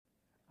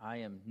I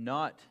am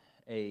not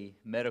a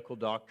medical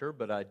doctor,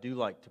 but I do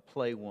like to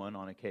play one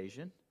on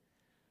occasion.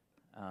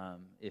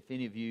 If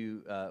any of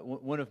you,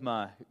 one of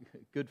my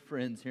good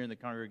friends here in the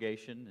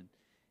congregation, and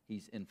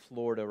he's in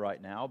Florida right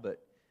now,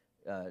 but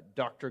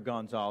Dr.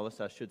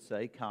 Gonzalez, I should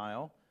say,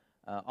 Kyle,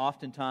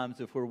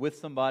 oftentimes if we're with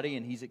somebody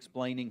and he's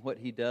explaining what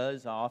he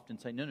does, I often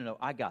say, no,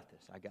 I got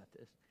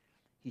this.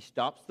 He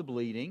stops the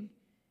bleeding,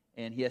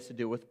 and he has to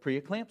deal with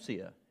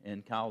preeclampsia.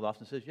 And Kyle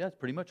often says, yeah, that's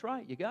pretty much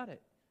right, you got it.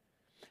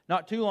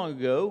 Not too long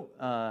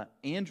ago,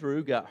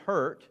 Andrew got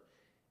hurt,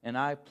 and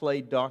I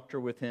played doctor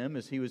with him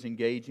as he was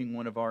engaging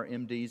one of our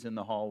MDs in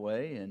the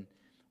hallway and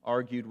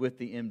argued with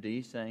the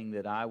MD, saying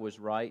that I was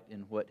right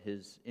in what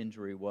his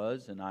injury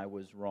was and I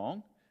was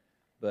wrong,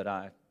 but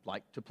I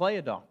like to play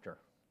a doctor.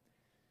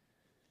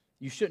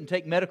 You shouldn't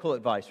take medical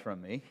advice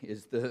from me,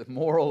 is the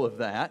moral of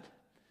that.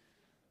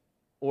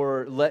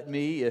 Or let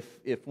me,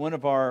 if one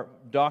of our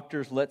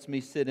doctors lets me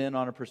sit in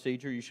on a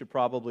procedure, you should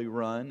probably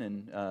run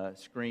and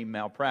scream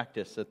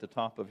malpractice at the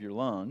top of your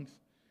lungs.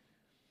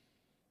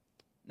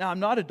 Now, I'm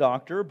not a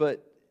doctor,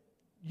 but,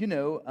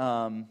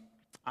 I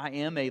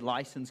am a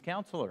licensed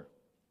counselor.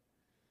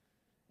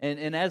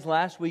 And as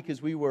last week,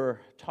 as we were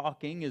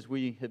talking, as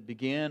we had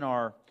began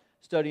our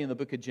study in the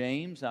book of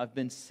James, I've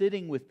been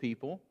sitting with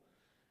people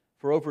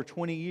for over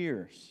 20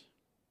 years.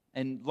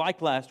 And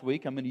like last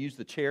week, I'm going to use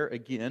the chair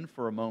again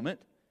for a moment,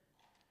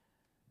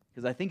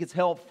 because I think it's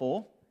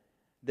helpful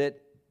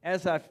that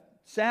as I've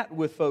sat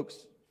with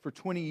folks for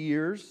 20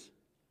 years,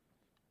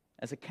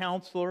 as a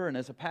counselor and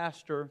as a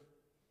pastor,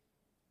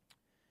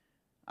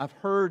 I've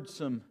heard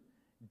some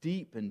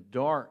deep and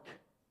dark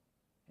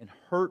and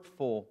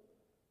hurtful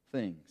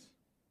things.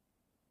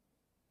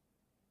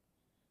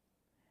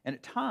 And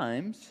at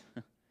times,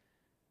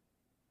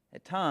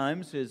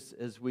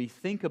 as we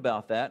think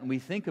about that and we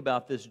think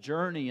about this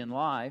journey in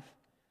life,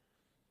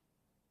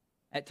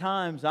 at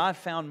times, I've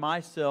found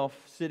myself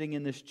sitting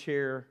in this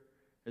chair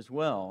as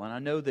well, and I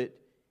know that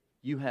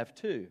you have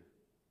too.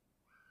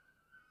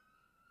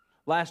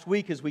 Last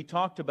week, as we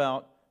talked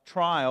about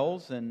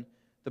trials and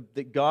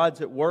that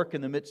God's at work in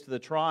the midst of the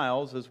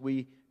trials, as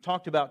we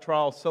talked about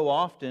trials so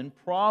often,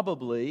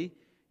 probably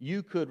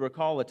you could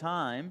recall a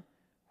time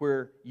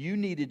where you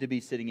needed to be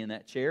sitting in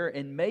that chair,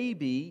 and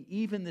maybe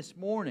even this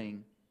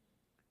morning,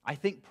 I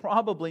think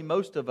probably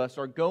most of us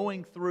are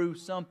going through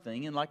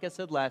something, and like I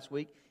said last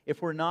week, if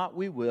we're not,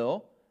 we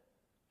will.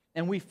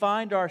 And we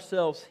find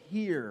ourselves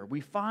here. We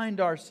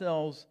find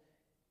ourselves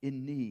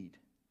in need.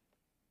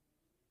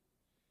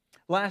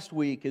 Last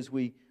week, as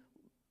we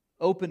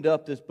opened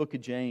up this book of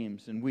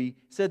James, and we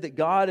said that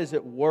God is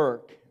at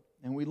work,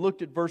 and we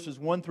looked at verses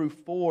 1 through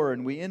 4,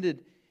 and we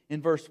ended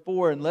in verse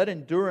 4, and let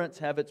endurance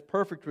have its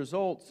perfect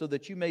result, so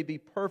that you may be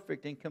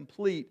perfect and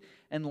complete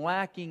and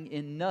lacking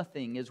in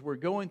nothing. As we're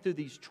going through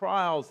these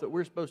trials, that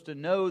we're supposed to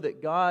know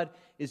that God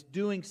is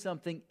doing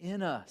something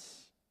in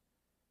us.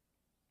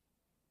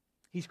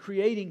 He's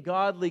creating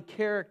godly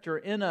character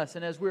in us.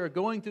 And as we are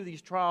going through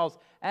these trials,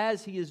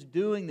 as He is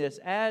doing this,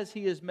 as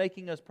He is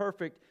making us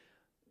perfect,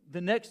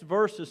 the next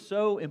verse is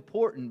so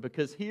important,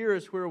 because here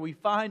is where we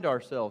find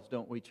ourselves,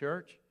 don't we,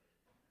 church?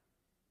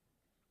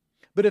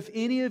 But if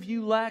any of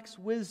you lacks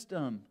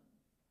wisdom,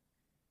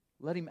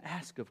 let him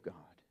ask of God,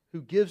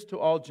 who gives to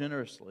all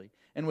generously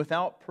and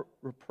without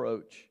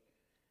reproach,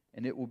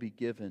 and it will be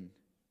given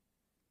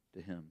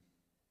to him.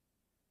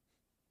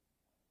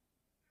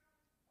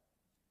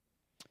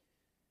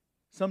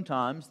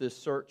 Sometimes this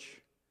search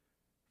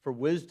for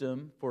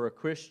wisdom for a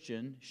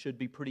Christian should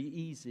be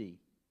pretty easy.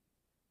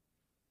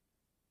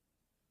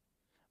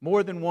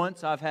 More than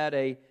once I've had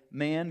a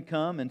man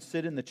come and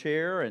sit in the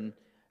chair and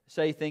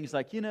say things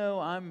like,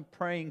 I'm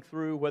praying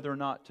through whether or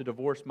not to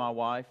divorce my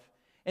wife.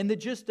 And the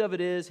gist of it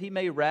is, he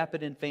may wrap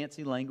it in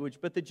fancy language,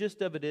 but the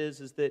gist of it is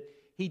that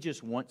he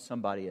just wants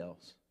somebody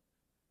else.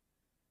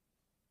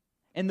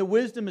 And the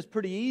wisdom is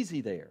pretty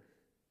easy there.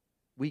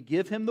 We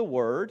give him the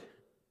word,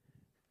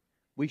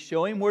 we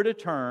show him where to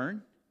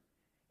turn,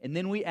 and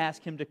then we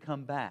ask him to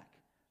come back.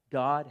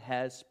 God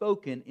has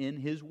spoken in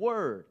His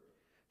word.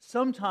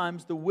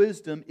 Sometimes the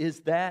wisdom is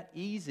that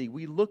easy.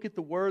 We look at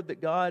the word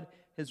that God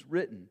has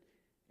written,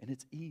 and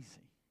it's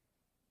easy.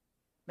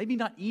 Maybe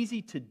not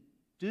easy to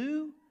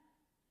do,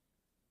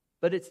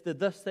 but it's the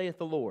thus saith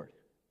the Lord.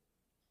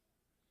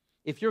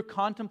 If you're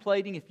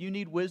contemplating, if you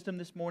need wisdom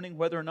this morning,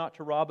 whether or not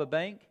to rob a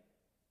bank,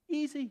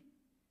 easy.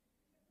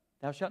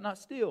 Thou shalt not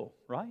steal,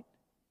 right?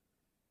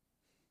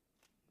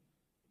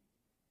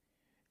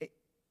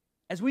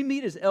 As we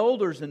meet as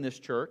elders in this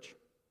church,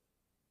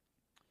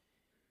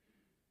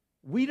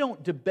 we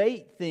don't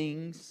debate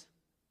things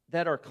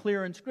that are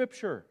clear in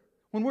Scripture.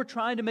 When we're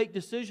trying to make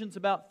decisions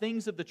about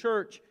things of the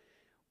church,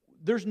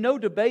 there's no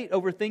debate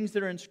over things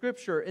that are in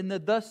Scripture. In the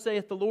thus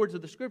saith the Lord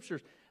of the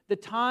Scriptures, the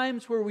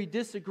times where we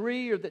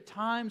disagree, or the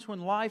times when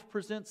life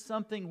presents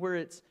something where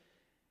it's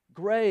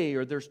gray,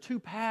 or there's two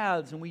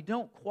paths and we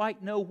don't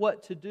quite know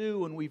what to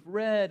do, and we've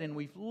read and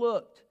we've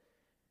looked,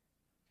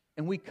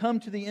 and we come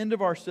to the end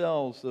of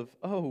ourselves of,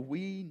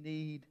 we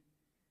need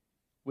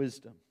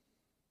wisdom.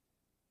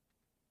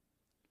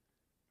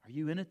 Are Are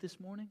you in it this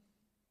morning?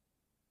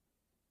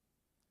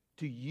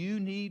 Do you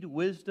need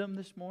wisdom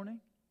this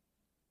morning?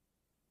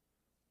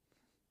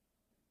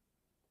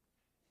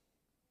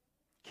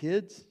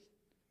 Kids,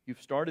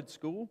 you've started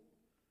school.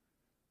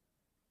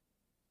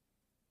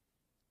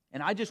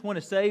 And I just want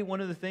to say one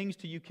of the things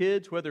to you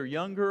kids, whether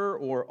younger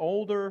or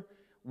older,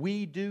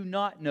 we do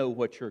not know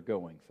what you're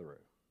going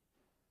through.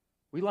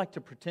 We like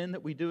to pretend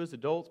that we do as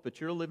adults, but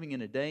you're living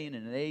in a day and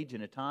an age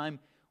and a time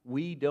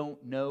we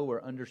don't know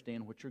or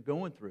understand what you're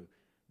going through.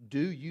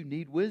 Do you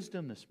need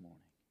wisdom this morning?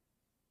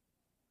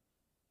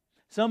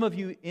 Some of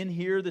you in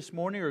here this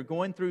morning are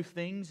going through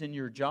things in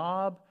your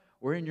job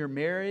or in your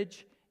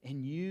marriage,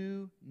 and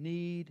you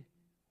need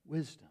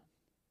wisdom.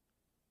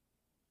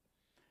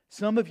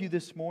 Some of you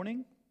this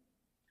morning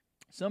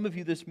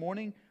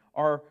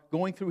are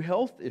going through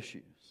health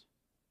issues.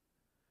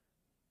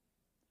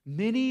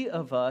 Many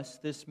of us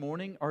this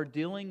morning are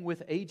dealing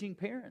with aging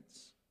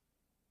parents.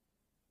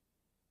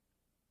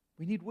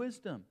 We need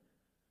wisdom.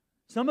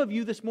 Some of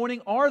you this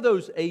morning are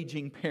those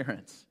aging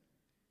parents,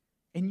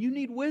 and you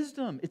need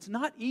wisdom. It's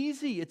not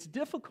easy, it's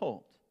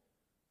difficult.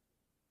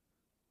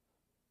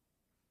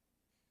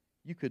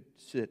 You could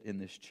sit in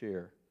this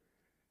chair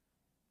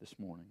this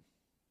morning.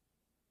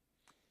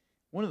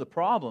 One of the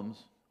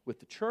problems with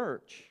the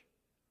church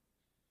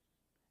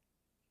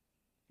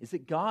is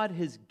that God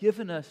has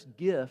given us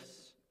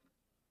gifts,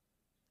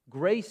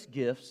 grace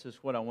gifts is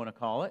what I want to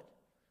call it,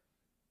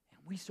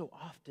 and we so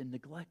often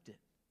neglect it.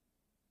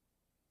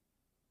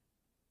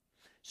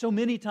 So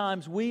many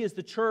times we as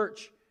the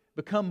church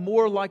become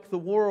more like the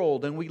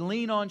world, and we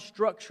lean on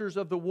structures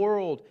of the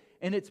world,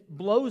 and it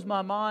blows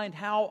my mind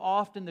how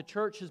often the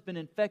church has been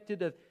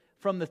infected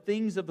from the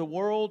things of the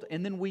world,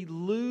 and then we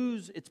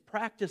lose its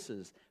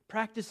practices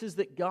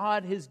that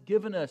God has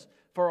given us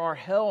for our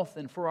health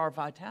and for our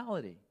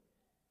vitality.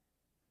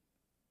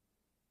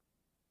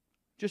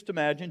 Just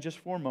imagine, just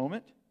for a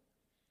moment,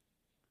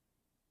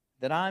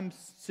 that I'm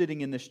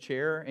sitting in this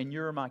chair and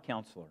you're my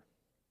counselor.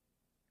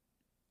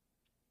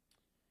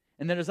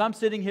 And then as I'm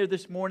sitting here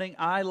this morning,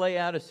 I lay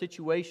out a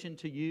situation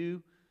to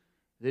you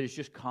that is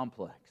just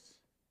complex.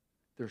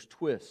 There's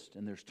twists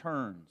and there's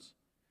turns.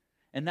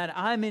 And that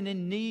I'm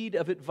in need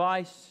of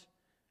advice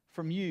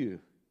from you.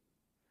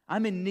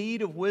 I'm in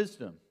need of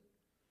wisdom.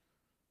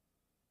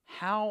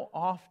 How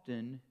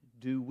often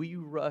do we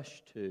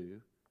rush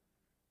to,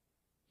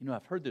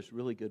 I've heard this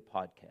really good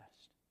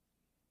podcast.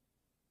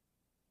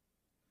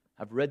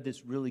 I've read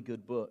this really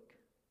good book.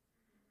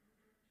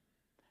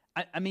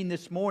 I mean,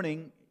 this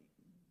morning,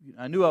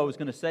 I knew I was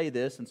going to say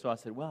this, and so I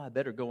said, well, I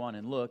better go on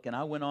and look. And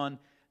I went on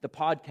the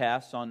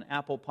podcasts on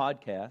Apple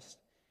Podcasts,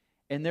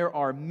 and there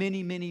are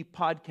many, many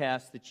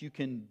podcasts that you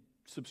can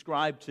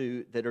subscribe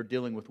to that are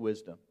dealing with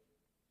wisdom.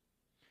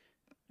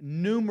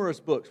 Numerous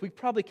books. We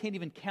probably can't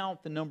even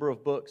count the number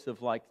of books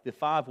of like the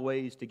 5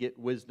 ways to get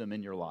wisdom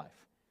in your life.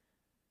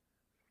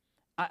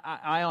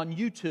 I on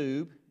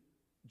YouTube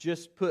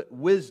just put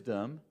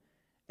wisdom,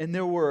 and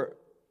there were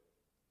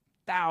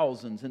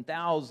thousands and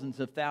thousands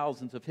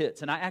of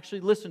hits. And I actually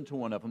listened to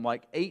one of them,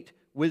 like 8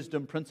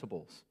 wisdom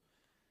principles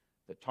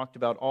that talked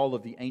about all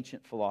of the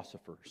ancient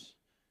philosophers.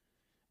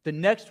 The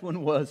next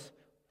one was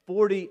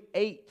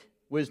 48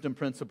 wisdom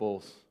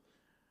principles.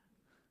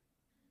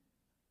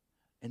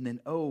 And then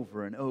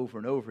over and over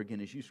and over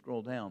again, as you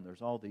scroll down,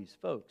 there's all these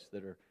folks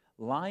that are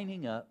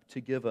lining up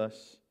to give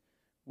us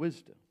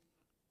wisdom.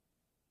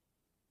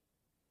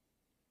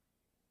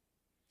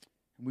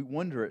 And we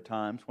wonder at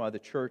times why the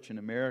church in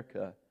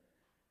America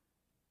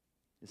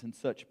is in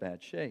such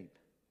bad shape.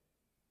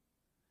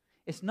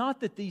 It's not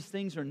that these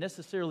things are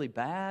necessarily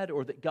bad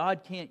or that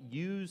God can't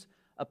use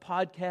a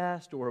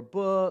podcast or a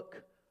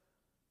book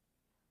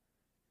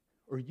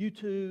or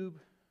YouTube.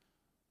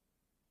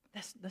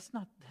 That's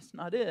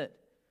not it.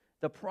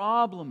 The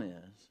problem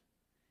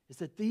is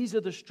that these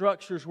are the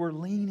structures we're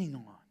leaning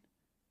on.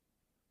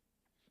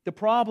 The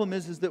problem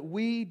is that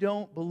we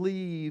don't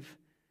believe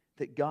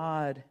that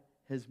God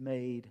has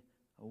made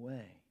a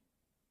way.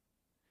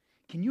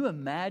 Can you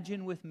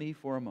imagine with me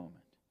for a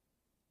moment?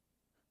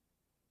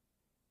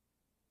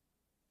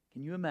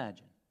 Can you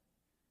imagine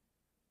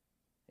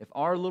if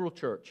our little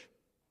church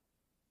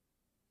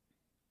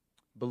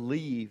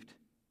believed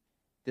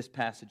this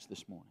passage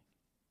this morning?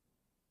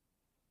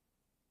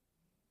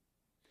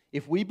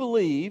 If we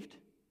believed,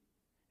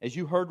 as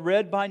you heard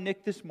read by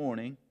Nick this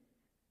morning,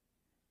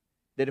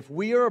 that if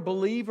we are a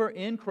believer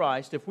in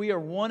Christ, if we are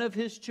one of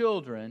His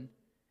children,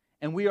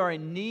 and we are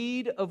in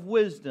need of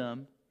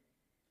wisdom,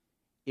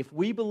 if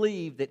we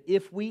believe that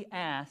if we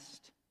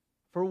asked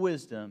for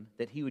wisdom,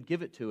 that He would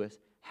give it to us,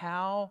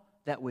 how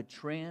that would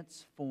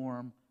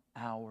transform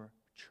our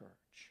church.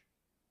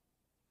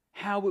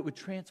 How it would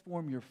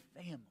transform your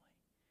family.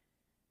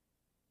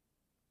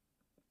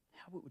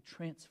 How it would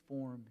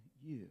transform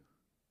you.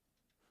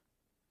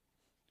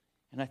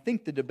 And I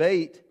think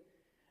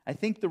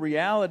the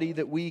reality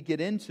that we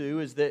get into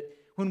is that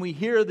when we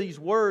hear these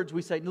words,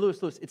 we say,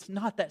 Lewis, it's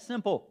not that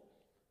simple.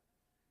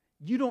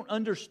 You don't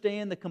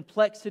understand the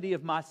complexity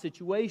of my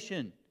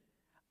situation.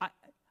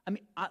 I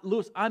mean,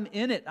 Lewis, I'm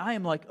in it. I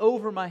am like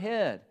over my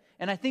head.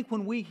 And I think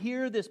when we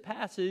hear this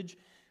passage,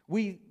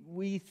 we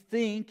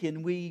think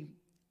and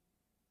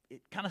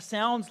it kind of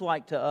sounds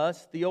like to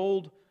us the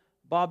old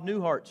Bob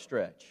Newhart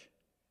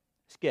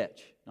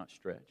sketch, not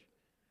stretch.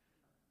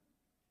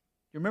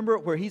 You remember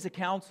where he's a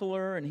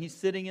counselor and he's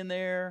sitting in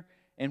there,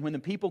 and when the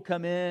people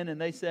come in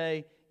and they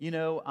say,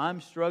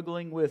 I'm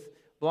struggling with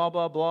blah,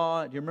 blah,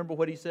 blah. Do you remember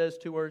what he says?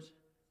 2 words?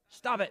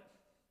 Stop it.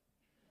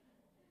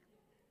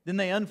 Then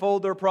they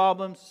unfold their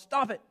problems.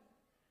 Stop it.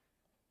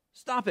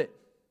 Stop it.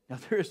 Now,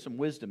 there is some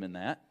wisdom in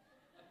that.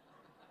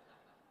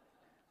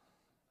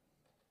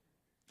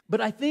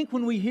 But I think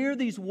when we hear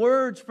these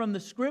words from the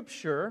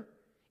Scripture,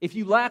 if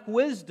you lack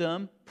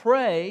wisdom,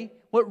 pray.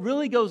 What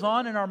really goes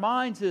on in our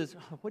minds is,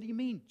 what do you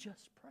mean,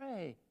 just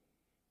pray?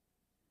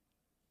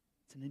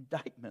 It's an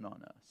indictment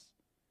on us.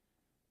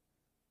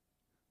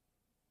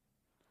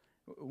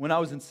 When I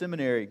was in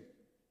seminary,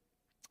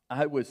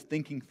 I was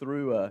thinking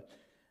through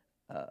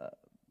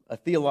a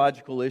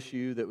theological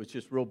issue that was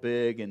just real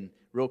big and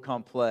real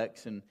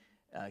complex. And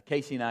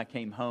Casey and I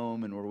came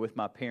home and were with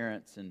my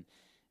parents. And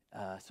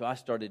so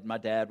my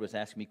dad was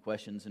asking me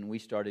questions, and we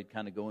started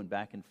kind of going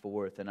back and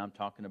forth. And I'm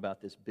talking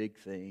about this big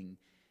thing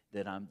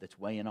that's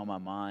weighing on my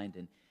mind.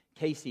 And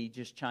Casey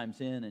just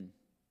chimes in and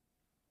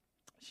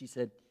she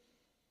said,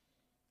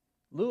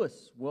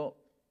 Lewis, well,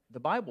 the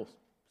Bible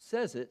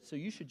says it, so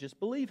you should just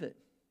believe it.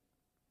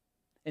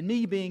 And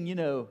me being,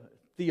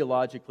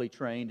 theologically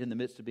trained, in the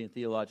midst of being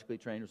theologically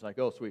trained, was like,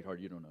 oh, sweetheart,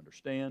 you don't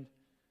understand.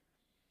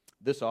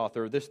 This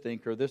author, this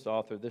thinker, this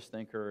author, this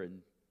thinker.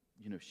 And,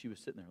 she was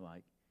sitting there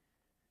like,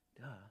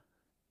 duh.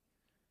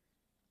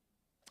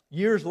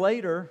 Years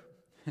later,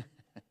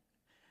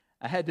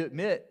 I had to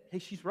admit, hey,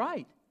 she's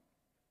right.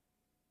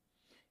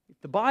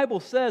 If the Bible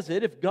says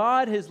it, if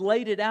God has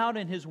laid it out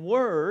in His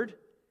Word,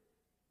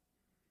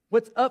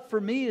 what's up for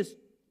me is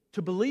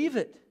to believe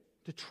it,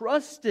 to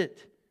trust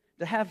it,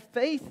 to have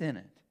faith in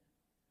it.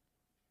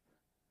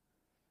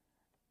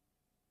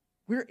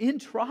 We're in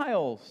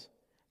trials.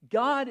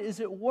 God is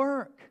at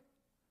work.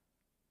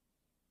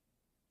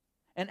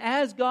 And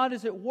as God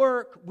is at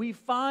work, we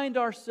find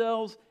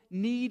ourselves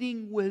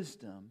needing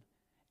wisdom.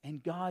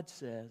 And God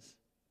says,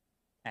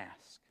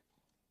 ask.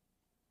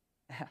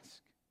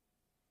 Ask.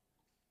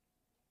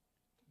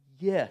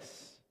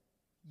 Yes.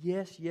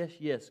 Yes, yes,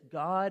 yes.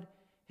 God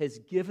has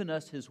given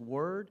us His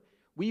Word.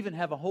 We even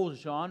have a whole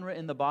genre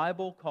in the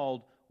Bible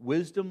called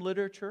wisdom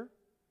literature.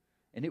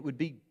 And it would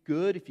be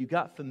good if you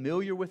got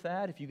familiar with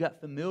that, if you got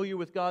familiar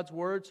with God's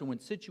Word. So when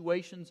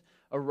situations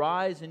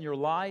arise in your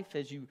life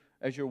as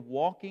you're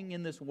walking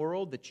in this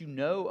world, that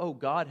oh,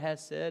 God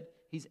has said,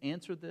 He's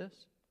answered this.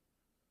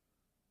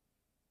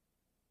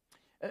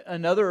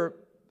 Another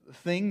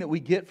thing that we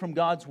get from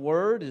God's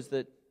Word is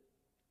that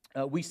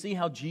we see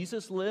how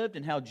Jesus lived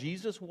and how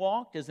Jesus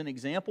walked as an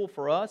example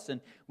for us, and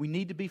we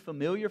need to be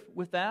familiar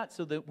with that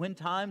so that when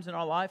times in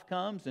our life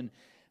comes and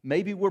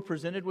maybe we're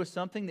presented with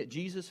something that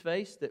Jesus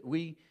faced, that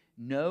we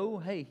know,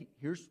 hey,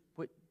 here's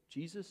what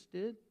Jesus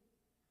did.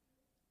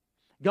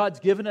 God's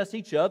given us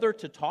each other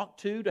to talk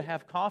to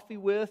have coffee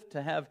with,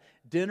 to have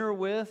dinner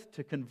with,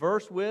 to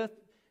converse with,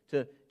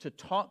 to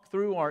talk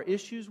through our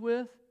issues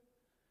with.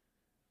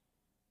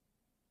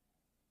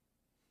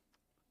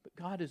 But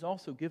God has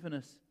also given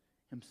us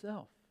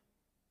Himself.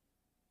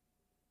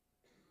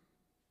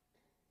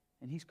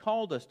 And He's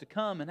called us to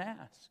come and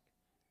ask.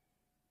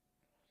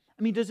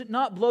 I mean, does it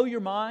not blow your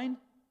mind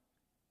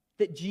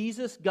that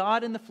Jesus,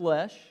 God in the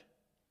flesh,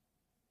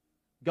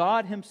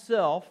 God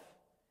Himself,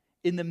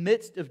 in the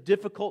midst of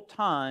difficult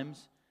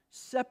times,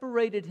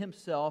 separated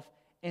Himself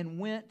and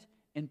went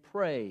and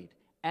prayed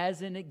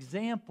as an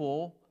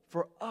example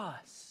for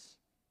us?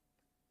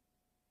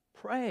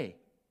 Pray.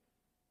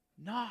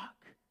 Knock.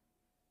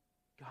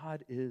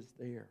 God is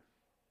there.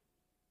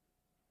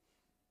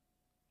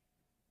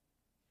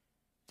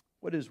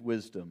 What is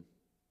wisdom?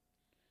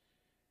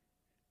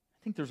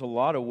 I think there's a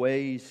lot of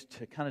ways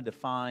to kind of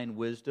define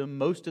wisdom.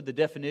 Most of the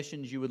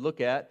definitions you would look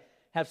at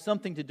have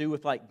something to do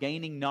with like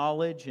gaining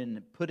knowledge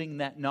and putting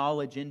that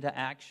knowledge into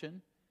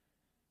action.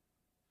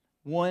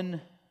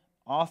 One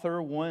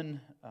author,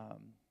 one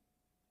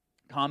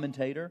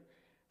commentator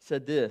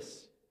said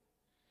this: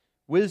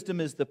 wisdom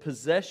is the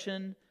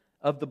possession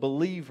of the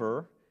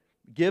believer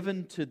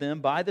given to them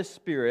by the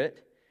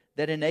Spirit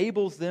that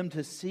enables them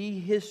to see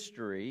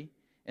history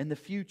and the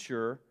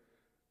future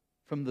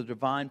from the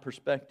divine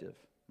perspective.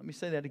 Let me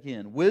say that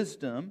again.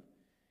 Wisdom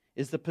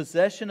is the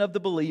possession of the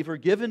believer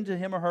given to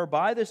him or her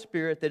by the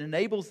Spirit that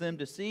enables them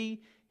to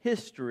see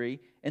history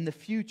and the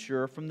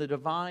future from the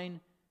divine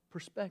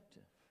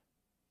perspective.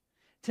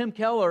 Tim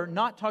Keller,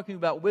 not talking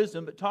about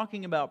wisdom, but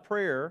talking about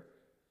prayer,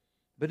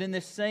 but in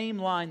this same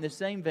line, this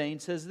same vein,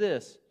 says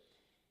this: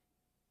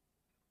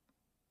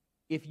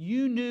 if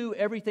you knew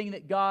everything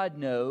that God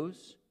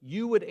knows,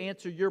 you would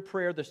answer your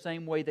prayer the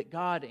same way that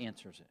God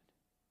answers it.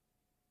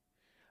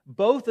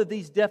 Both of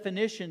these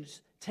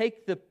definitions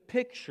take the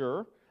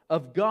picture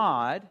of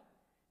God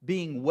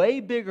being way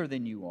bigger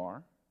than you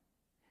are,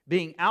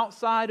 being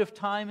outside of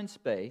time and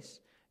space,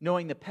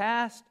 knowing the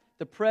past,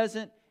 the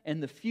present,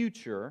 and the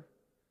future,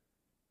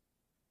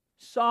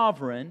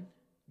 sovereign,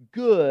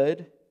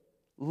 good,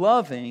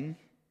 loving,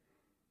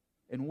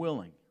 and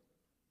willing.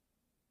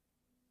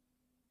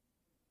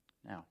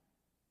 Now,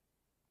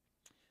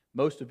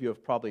 most of you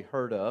have probably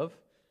heard of,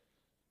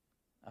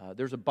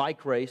 there's a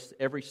bike race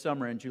every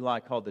summer in July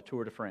called the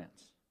Tour de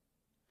France.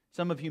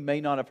 Some of you may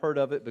not have heard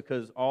of it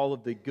because all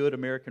of the good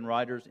American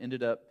riders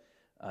ended up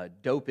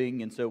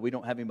doping, and so we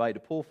don't have anybody to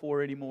pull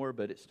for anymore,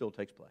 but it still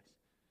takes place.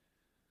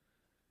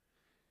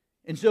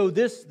 And so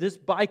this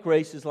bike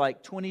race is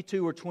like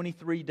 22 or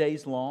 23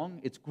 days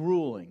long. It's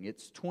grueling.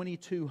 It's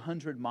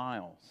 2,200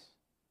 miles.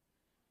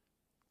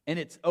 And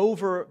it's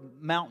over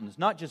mountains,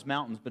 not just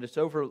mountains, but it's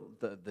over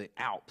the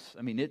Alps.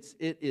 I mean, it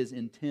is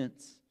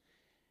intense.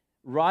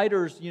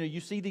 Riders, you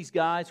see these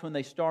guys when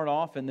they start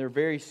off and they're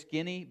very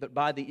skinny, but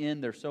by the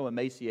end they're so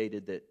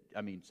emaciated that,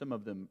 some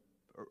of them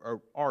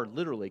are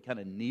literally kind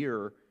of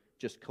near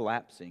just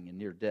collapsing and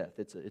near death.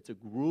 It's a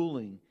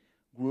grueling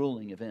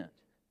event.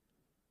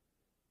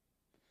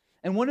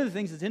 And one of the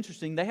things that's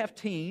interesting, they have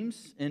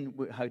teams, and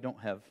I don't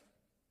have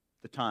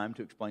the time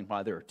to explain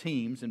why there are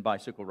teams in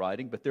bicycle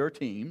riding, but there are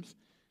teams.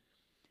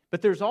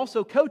 But there's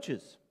also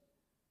coaches,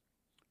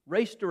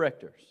 race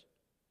directors.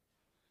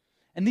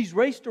 And these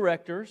race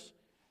directors,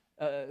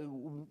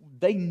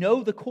 they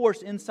know the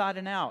course inside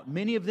and out.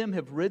 Many of them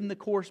have ridden the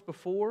course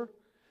before.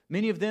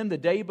 Many of them, the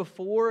day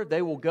before,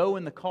 they will go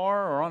in the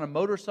car or on a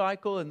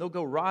motorcycle and they'll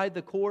go ride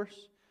the course.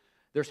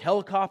 There's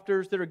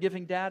helicopters that are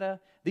giving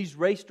data. These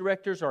race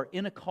directors are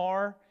in a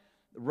car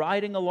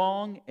riding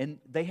along, and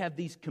they have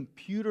these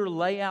computer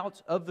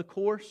layouts of the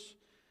course.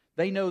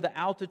 They know the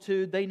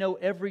altitude. They know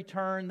every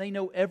turn. They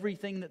know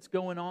everything that's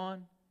going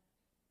on.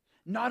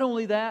 Not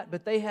only that,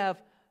 but they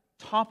have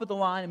top of the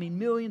line,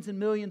 millions and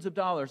millions of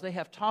dollars. They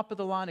have top of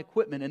the line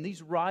equipment, and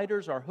these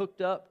riders are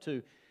hooked up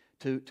to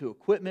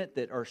equipment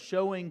that are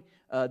showing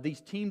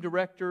these team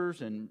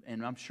directors and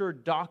I'm sure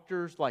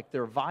doctors like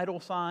their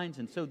vital signs.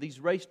 And so these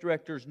race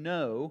directors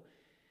know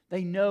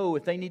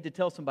if they need to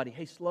tell somebody,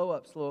 hey, slow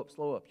up,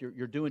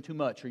 you're doing too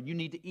much, or you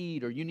need to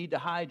eat, or you need to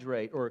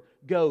hydrate, or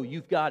go,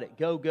 you've got it,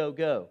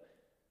 go.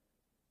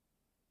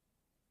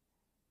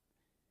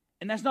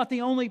 And that's not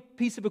the only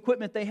piece of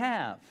equipment they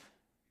have.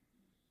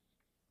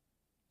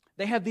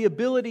 They have the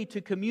ability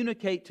to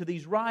communicate to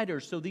these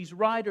riders. So these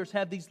riders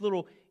have these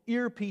little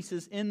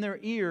earpieces in their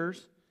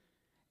ears,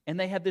 and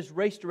they have this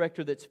race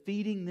director that's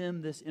feeding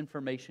them this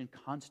information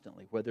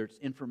constantly, whether it's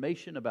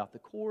information about the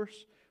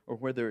course or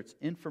whether it's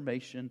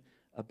information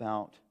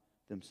about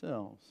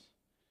themselves.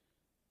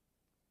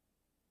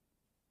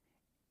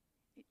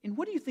 And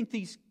what do you think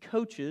these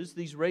coaches,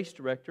 these race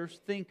directors,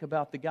 think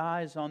about the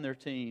guys on their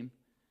team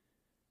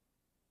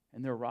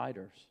and their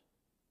riders?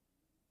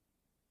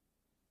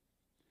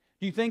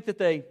 Do you think that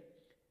they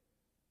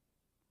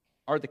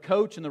are the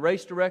coach and the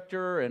race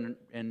director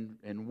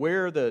and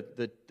wear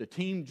the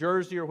team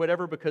jersey or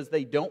whatever because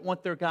they don't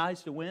want their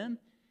guys to win?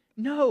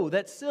 No,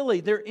 that's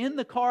silly. They're in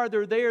the car,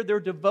 they're there, they're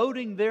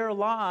devoting their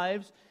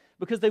lives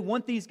because they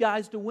want these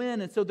guys to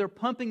win, and so they're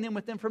pumping them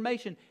with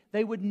information.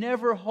 They would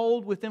never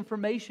hold with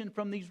information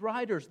from these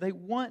riders. They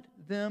want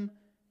them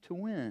to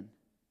win.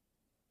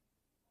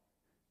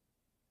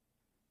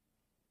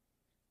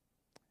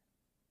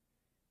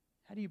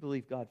 How do you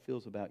believe God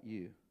feels about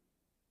you?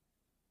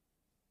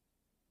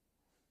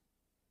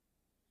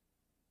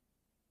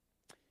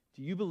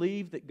 Do you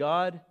believe that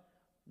God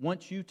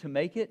wants you to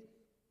make it?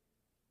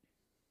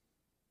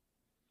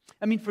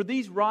 For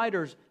these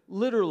riders,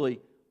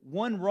 literally,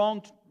 one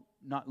wrong,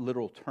 not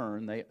literal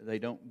turn, they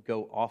don't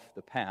go off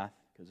the path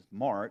because it's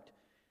marked,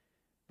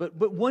 but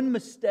one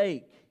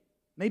mistake,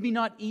 maybe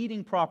not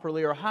eating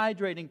properly or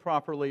hydrating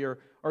properly or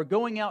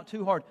going out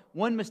too hard,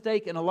 one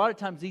mistake, and a lot of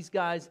times these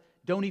guys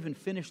don't even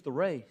finish the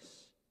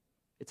race.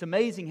 It's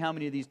amazing how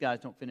many of these guys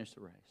don't finish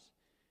the race.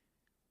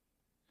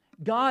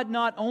 God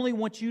not only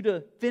wants you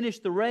to finish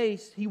the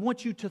race, He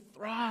wants you to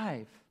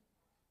thrive.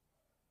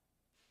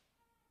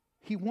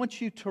 He wants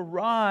you to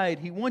ride.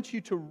 He wants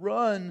you to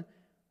run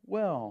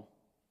well.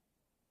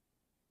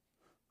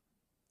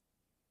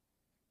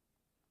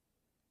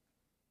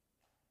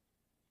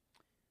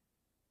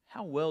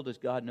 How well does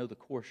God know the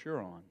course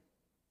you're on?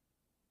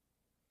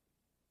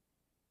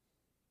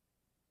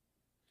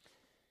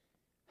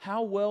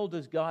 How well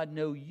does God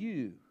know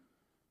you?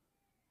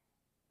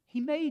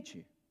 He made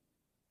you.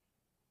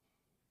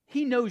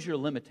 He knows your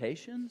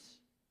limitations.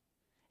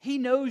 He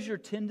knows your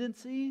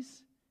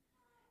tendencies.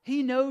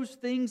 He knows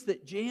things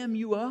that jam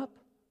you up.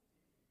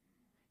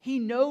 He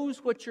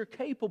knows what you're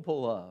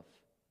capable of.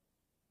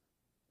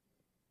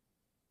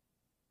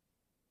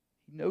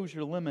 He knows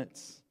your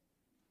limits.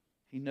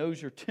 He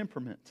knows your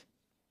temperament.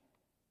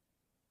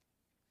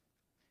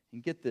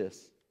 And get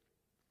this.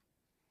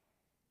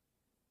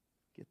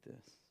 Get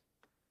this.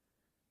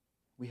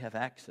 We have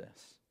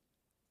access.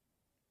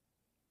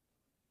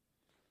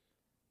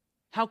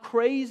 How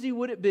crazy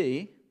would it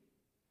be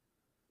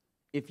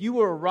if you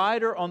were a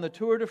rider on the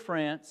Tour de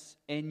France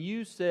and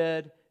you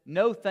said,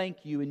 no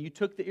thank you, and you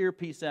took the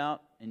earpiece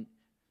out, and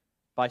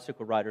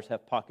bicycle riders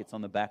have pockets on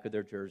the back of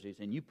their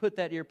jerseys, and you put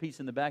that earpiece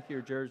in the back of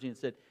your jersey and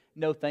said,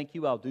 "No, thank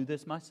you, I'll do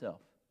this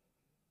myself."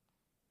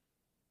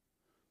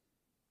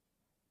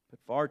 But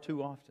far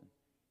too often,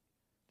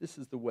 this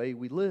is the way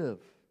we live.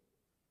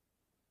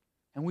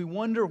 And we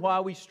wonder why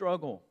we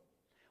struggle.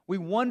 We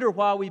wonder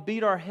why we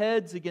beat our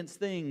heads against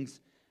things,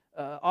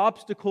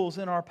 obstacles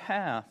in our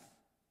path.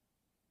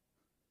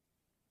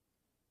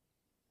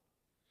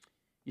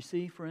 You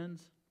see,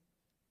 friends?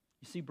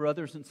 You see,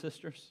 brothers and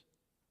sisters?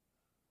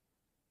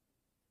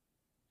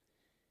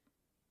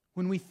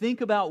 When we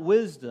think about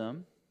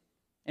wisdom,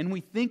 and we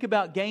think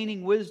about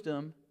gaining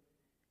wisdom,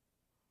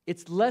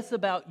 it's less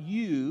about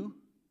you,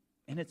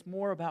 and it's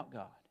more about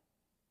God.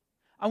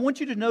 I want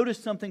you to notice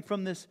something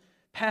from this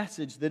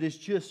passage that is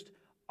just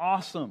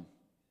awesome.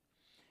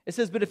 It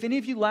says, "But if any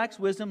of you lacks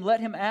wisdom,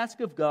 let him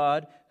ask of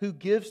God, who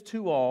gives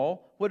to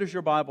all." What does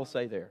your Bible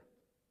say there?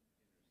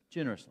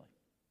 Generously.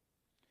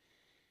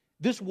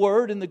 This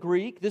word in the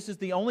Greek, this is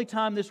the only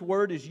time this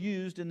word is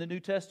used in the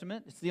New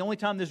Testament. It's the only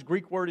time this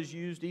Greek word is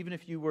used, even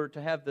if you were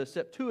to have the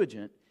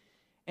Septuagint.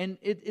 And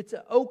it's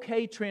an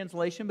okay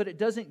translation, but it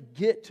doesn't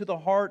get to the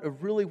heart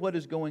of really what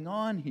is going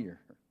on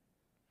here.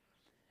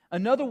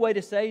 Another way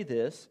to say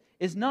this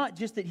is not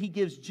just that He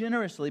gives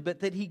generously, but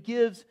that He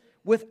gives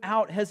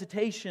without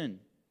hesitation.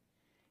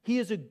 He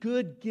is a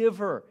good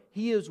giver.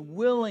 He is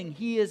willing.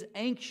 He is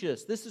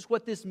anxious. This is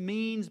what this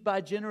means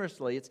by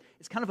generously.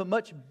 It's kind of a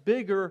much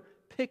bigger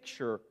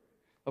picture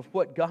of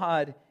what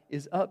God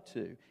is up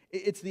to.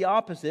 It's the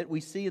opposite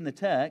we see in the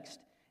text.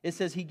 It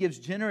says He gives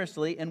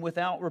generously and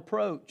without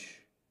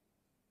reproach.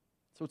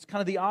 So it's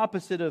kind of the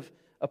opposite of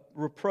a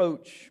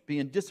reproach,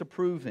 being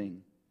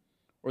disapproving,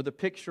 or the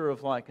picture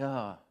of like,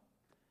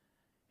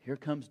 here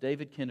comes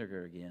David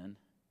Kinderger again.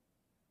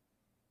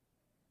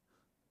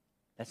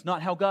 That's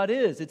not how God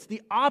is. It's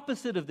the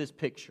opposite of this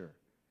picture.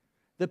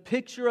 The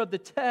picture of the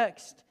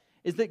text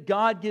is that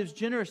God gives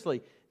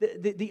generously.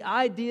 The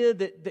idea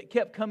that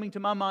kept coming to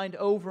my mind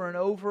over and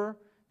over,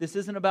 this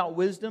isn't about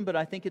wisdom, but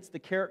I think it's the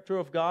character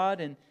of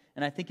God, and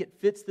I think it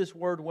fits this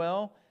word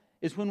well,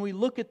 is when we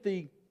look at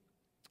the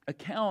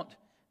account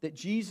that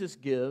Jesus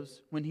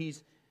gives when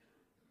He's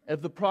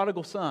of the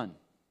prodigal son.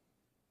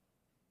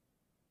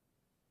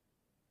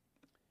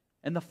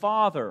 And the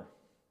father,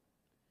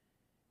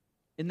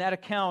 in that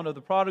account of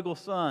the prodigal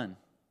son,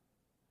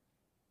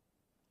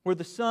 where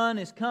the son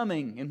is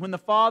coming, and when the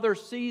father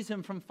sees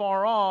him from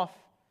far off,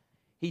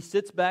 he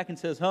sits back and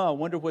says, I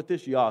wonder what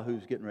this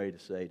Yahoo's getting ready to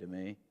say to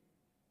me.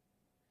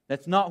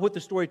 That's not what the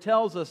story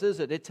tells us,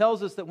 is it? It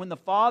tells us that when the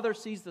father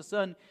sees the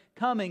son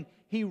coming,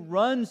 he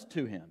runs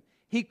to him.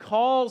 He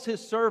calls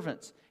his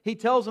servants. He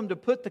tells them to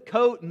put the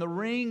coat and the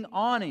ring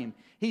on him.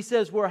 He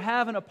says, we're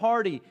having a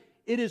party.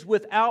 It is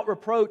without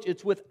reproach.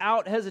 It's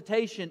without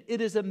hesitation.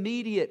 It is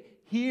immediate.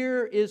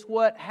 Here is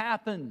what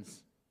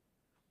happens.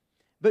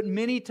 But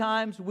many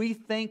times we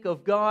think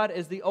of God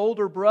as the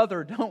older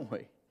brother, don't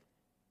we?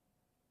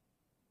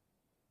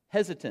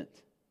 Hesitant,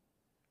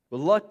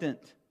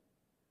 reluctant.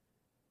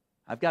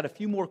 I've got a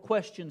few more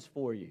questions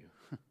for you.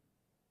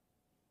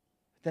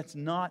 That's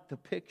not the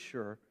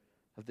picture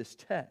of this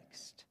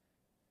text.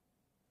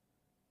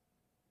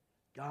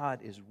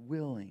 God is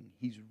willing.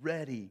 He's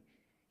ready.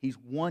 He's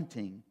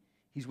wanting.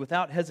 He's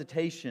without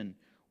hesitation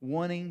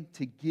wanting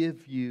to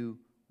give you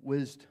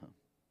wisdom.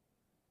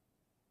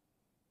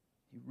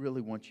 He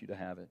really wants you to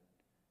have it.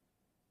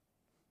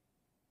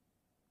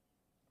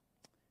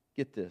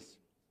 Get this.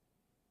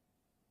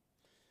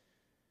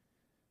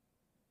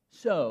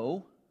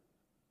 So,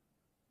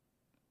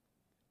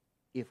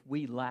 if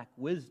we lack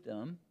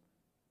wisdom,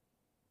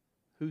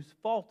 whose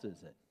fault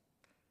is it?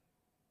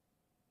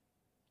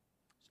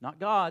 It's not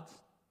God's.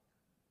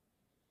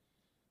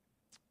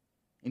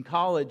 In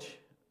college,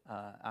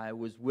 I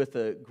was with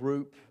a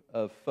group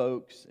of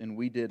folks, and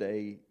we did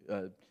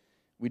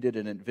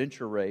an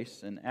adventure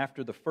race. And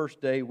after the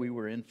first day, we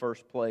were in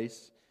first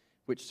place,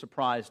 which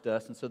surprised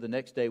us. And so the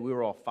next day, we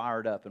were all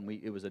fired up, and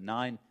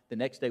the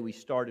next day we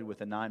started with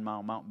a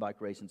 9-mile mountain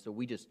bike race, and so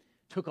we just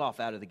took off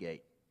out of the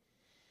gate.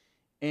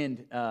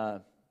 And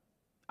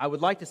I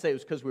would like to say it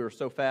was because we were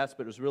so fast,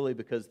 but it was really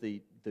because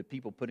the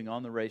people putting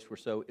on the race were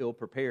so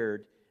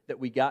ill-prepared that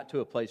we got to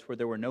a place where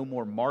there were no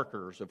more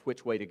markers of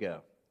which way to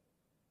go.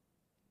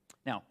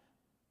 Now,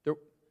 this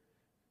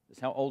is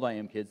how old I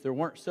am, kids. There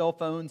weren't cell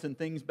phones and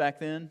things back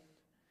then.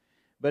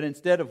 But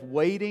instead of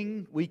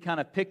waiting, we kind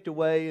of picked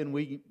away and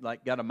we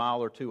got a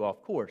mile or two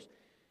off course.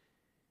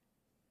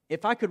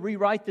 If I could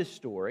rewrite this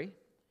story,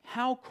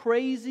 how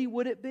crazy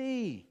would it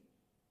be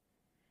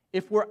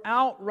if we're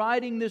out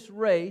riding this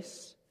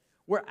race,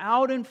 we're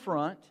out in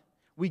front,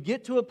 we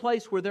get to a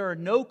place where there are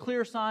no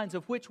clear signs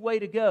of which way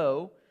to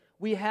go,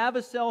 we have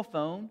a cell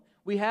phone,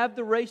 we have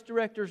the race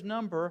director's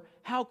number,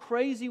 how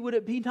crazy would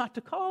it be not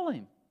to call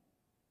him?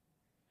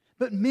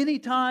 But many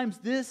times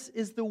this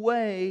is the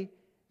way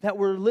that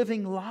we're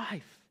living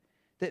life,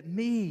 that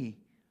me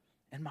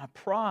and my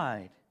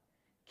pride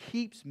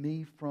keeps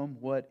me from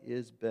what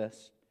is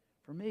best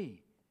for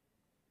me.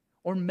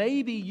 Or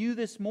maybe you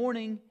this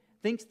morning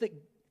thinks that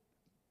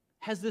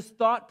has this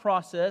thought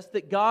process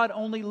that God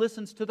only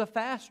listens to the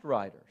fast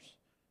riders,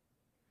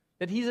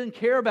 that He doesn't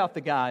care about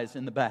the guys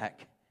in the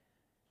back.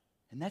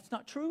 And that's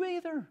not true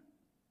either.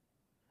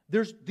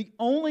 There's the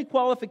only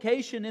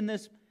qualification in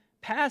this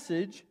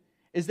passage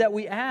is that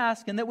we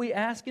ask, and that we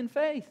ask in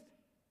faith,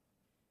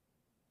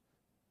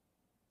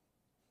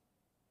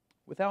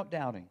 without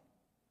doubting.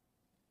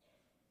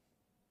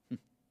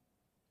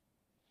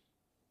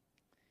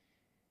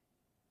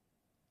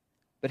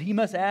 But he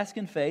must ask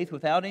in faith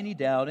without any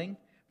doubting,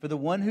 for the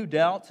one who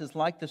doubts is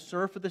like the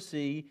surf of the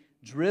sea,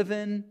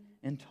 driven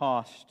and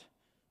tossed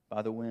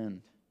by the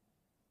wind.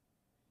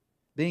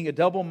 Being a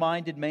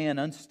double-minded man,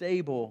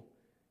 unstable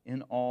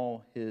in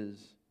all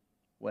his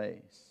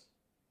ways.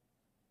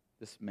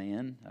 This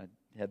man, I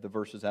have the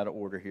verses out of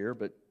order here,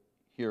 but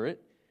hear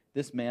it.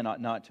 This man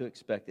ought not to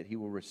expect that he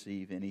will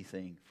receive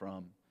anything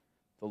from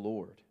the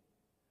Lord.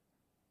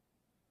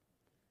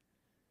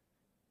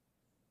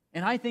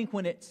 And I think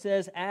when it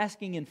says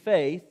asking in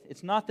faith,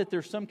 it's not that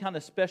there's some kind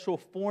of special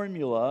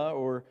formula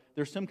or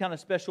there's some kind of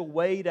special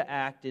way to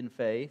act in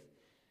faith,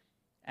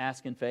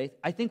 ask in faith.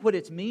 I think what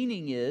its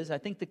meaning is, I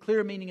think the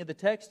clear meaning of the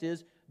text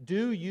is,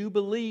 do you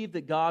believe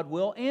that God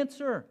will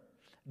answer?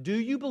 Do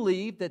you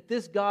believe that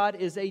this God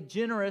is a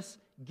generous,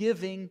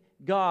 giving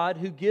God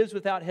who gives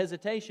without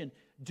hesitation?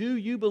 Do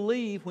you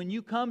believe when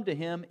you come to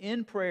Him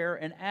in prayer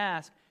and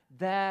ask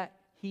that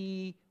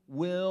He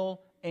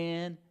will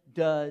and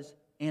does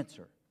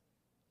answer?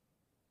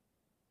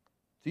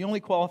 It's the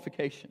only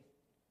qualification.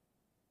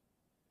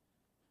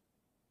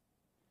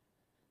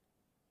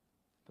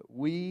 But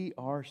we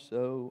are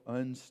so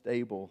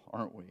unstable,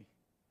 aren't we?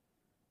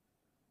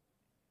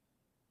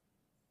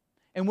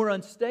 And we're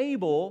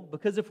unstable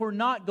because if we're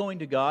not going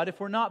to God, if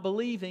we're not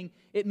believing,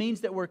 it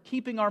means that we're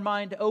keeping our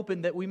mind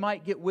open that we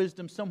might get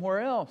wisdom somewhere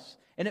else.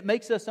 And it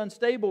makes us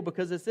unstable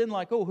because it's then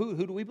like, oh, who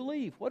do we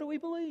believe? What do we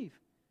believe?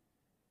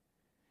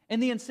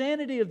 And the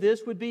insanity of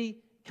this would be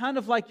kind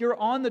of like you're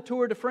on the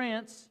Tour de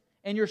France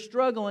and you're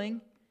struggling,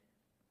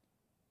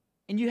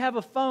 and you have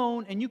a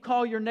phone, and you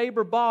call your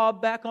neighbor Bob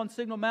back on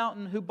Signal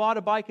Mountain who bought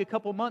a bike a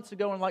couple months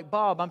ago and like,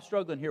 Bob, I'm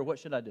struggling here. What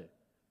should I do?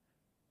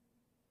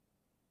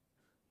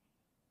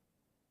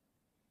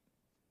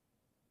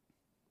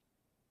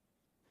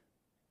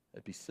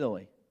 That'd be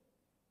silly.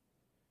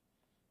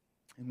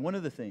 And one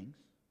of the things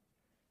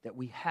that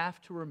we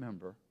have to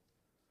remember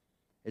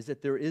is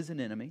that there is an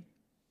enemy,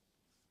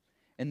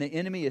 and the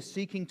enemy is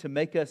seeking to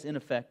make us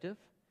ineffective,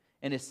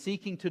 and is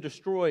seeking to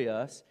destroy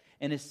us,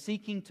 and is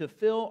seeking to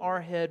fill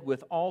our head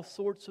with all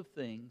sorts of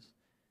things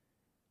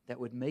that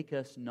would make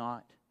us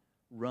not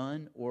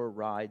run or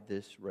ride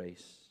this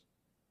race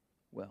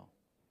well.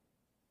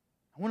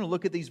 I want to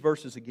look at these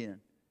verses again.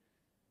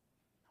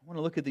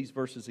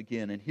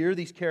 And hear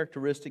these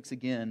characteristics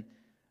again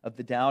of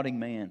the doubting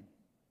man.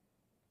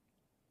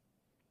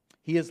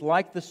 He is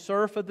like the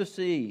surf of the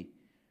sea,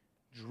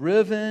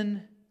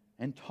 driven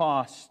and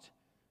tossed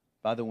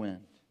by the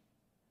wind.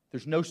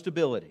 There's no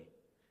stability.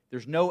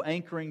 There's no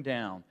anchoring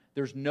down.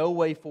 There's no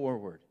way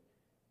forward.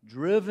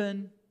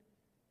 Driven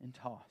and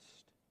tossed.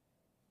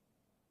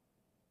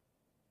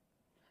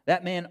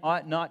 That man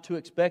ought not to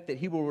expect that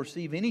he will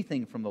receive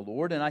anything from the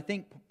Lord. And I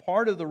think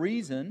part of the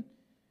reason,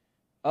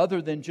 other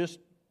than just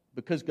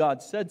because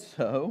God said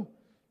so,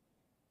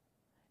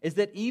 is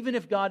that even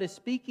if God is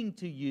speaking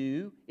to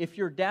you, if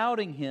you're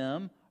doubting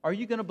Him, are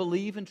you going to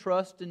believe and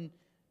trust and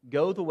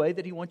go the way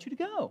that He wants you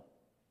to go?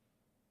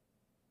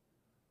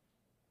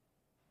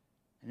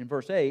 And in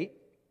verse 8,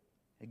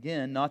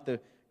 again, not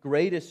the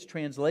greatest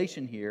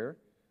translation here,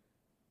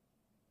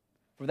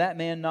 for that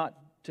man not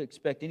to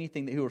expect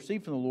anything that he will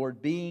receive from the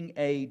Lord, being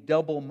a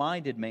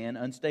double-minded man,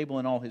 unstable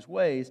in all his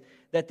ways,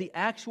 that the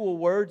actual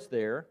words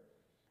there,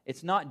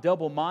 it's not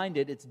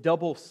double-minded, it's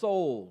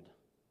double-souled.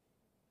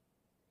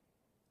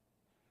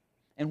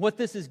 And what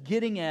this is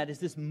getting at is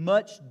this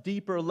much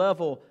deeper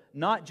level,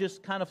 not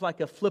just kind of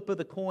like a flip of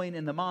the coin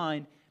in the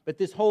mind, but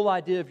this whole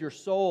idea of your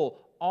soul,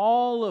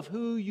 all of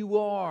who you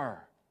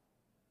are.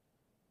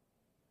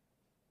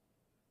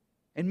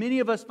 And many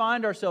of us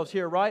find ourselves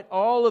here, right?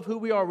 All of who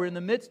we are. We're in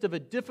the midst of a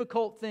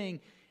difficult thing.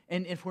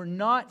 And if we're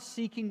not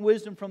seeking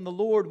wisdom from the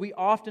Lord, we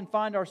often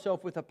find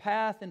ourselves with a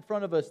path in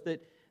front of us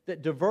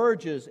that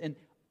diverges. And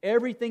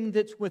everything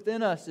that's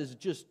within us is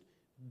just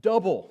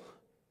double.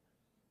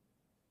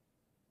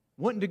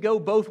 Wanting to go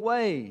both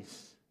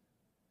ways.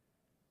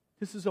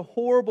 This is a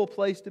horrible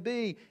place to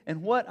be.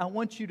 And what I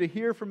want you to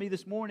hear from me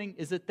this morning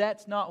is that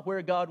that's not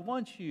where God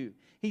wants you.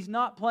 He's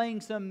not playing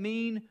some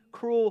mean,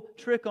 cruel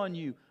trick on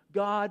you.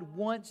 God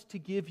wants to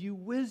give you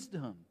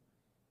wisdom.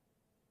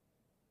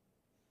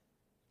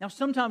 Now,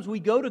 sometimes we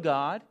go to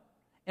God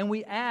and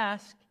we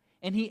ask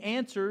and He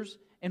answers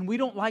and we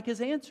don't like His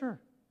answer.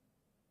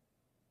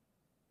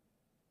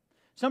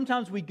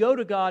 Sometimes we go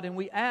to God and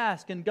we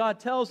ask and God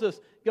tells us,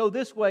 go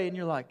this way, and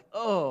you're like,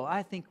 oh,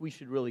 I think we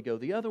should really go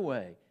the other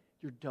way.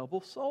 You're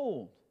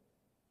double-souled.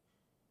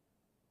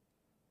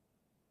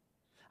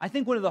 I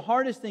think one of the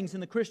hardest things in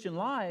the Christian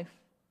life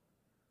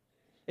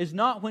is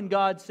not when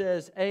God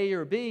says A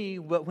or B,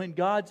 but when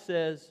God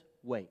says,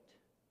 wait.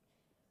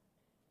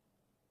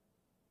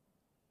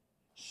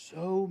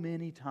 so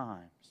many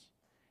times.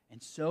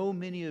 And so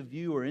many of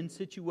you are in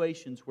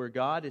situations where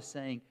God is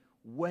saying,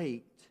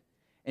 wait.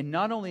 And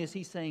not only is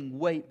He saying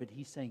wait, but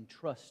He's saying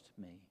trust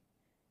me.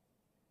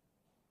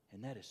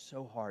 And that is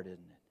so hard, isn't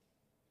it?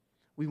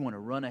 We want to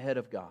run ahead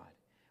of God.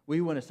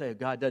 We want to say,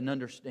 God doesn't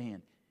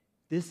understand.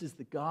 This is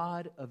the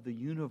God of the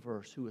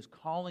universe who is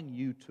calling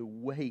you to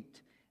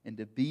wait and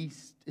to be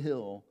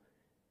still.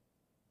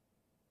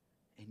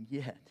 And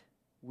yet,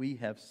 we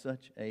have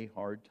such a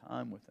hard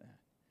time with that.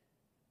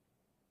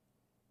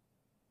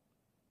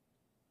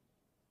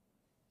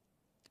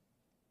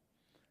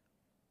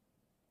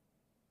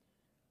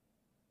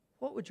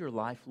 What would your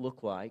life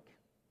look like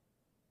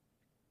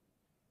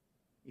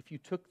if you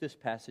took this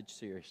passage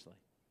seriously?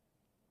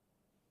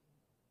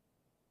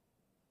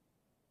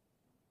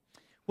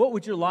 What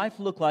would your life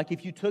look like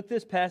if you took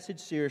this passage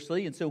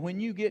seriously? And so when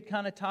you get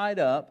kind of tied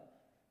up,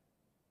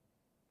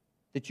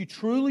 that you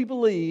truly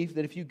believe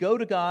that if you go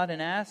to God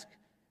and ask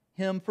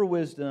Him for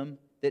wisdom,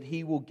 that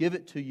He will give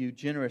it to you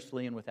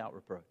generously and without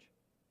reproach.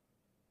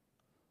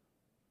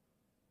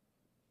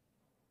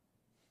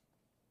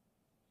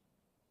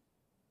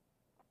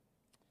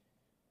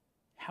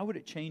 How would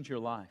it change your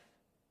life?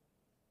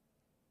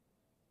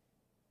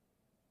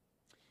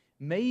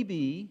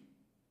 Maybe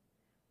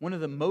one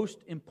of the most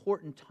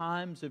important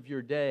times of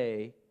your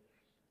day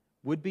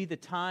would be the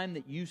time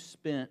that you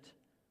spent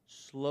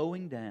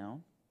slowing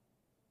down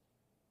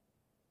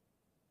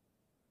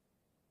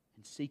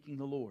and seeking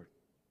the Lord.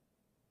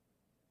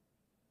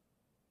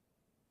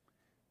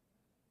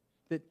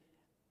 That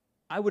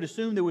I would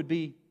assume there would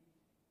be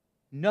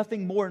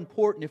nothing more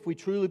important if we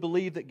truly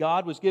believe that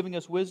God was giving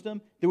us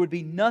wisdom. There would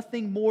be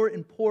nothing more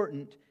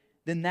important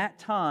than that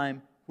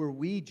time where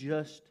we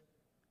just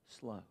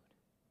slowed.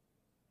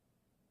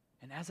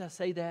 And as I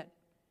say that,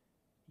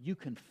 you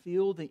can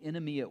feel the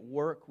enemy at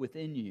work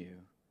within you,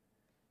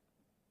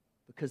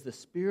 because the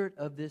spirit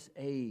of this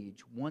age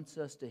wants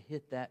us to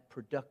hit that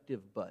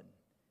productive button.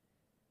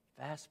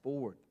 Fast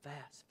forward,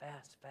 fast,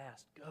 fast,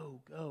 fast,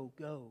 go, go,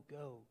 go,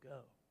 go, go.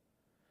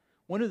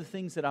 One of the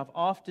things that I've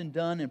often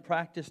done and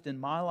practiced in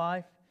my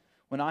life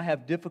when I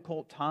have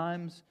difficult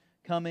times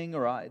coming,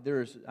 or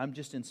I'm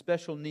just in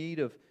special need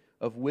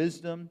of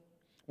wisdom,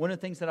 one of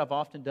the things that I've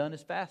often done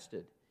is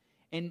fasted.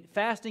 And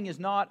fasting is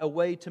not a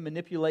way to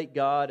manipulate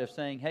God of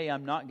saying, hey,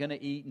 I'm not going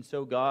to eat, and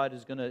so God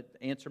is going to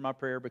answer my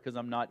prayer because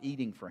I'm not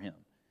eating for Him.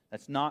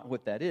 That's not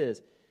what that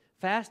is.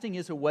 Fasting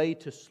is a way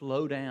to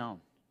slow down,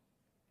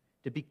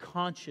 to be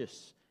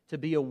conscious, to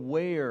be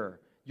aware.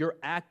 You're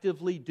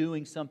actively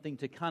doing something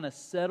to kind of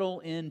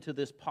settle into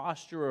this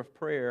posture of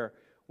prayer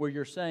where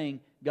you're saying,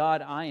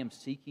 God, I am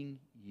seeking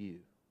You.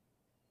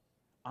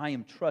 I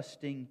am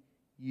trusting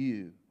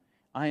You.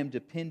 I am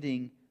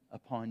depending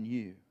upon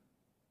You.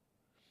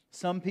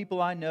 Some people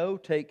I know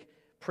take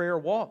prayer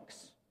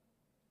walks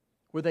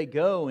where they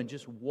go and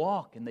just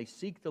walk and they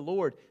seek the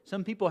Lord.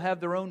 Some people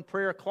have their own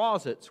prayer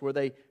closets where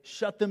they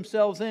shut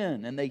themselves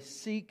in and they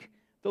seek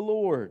the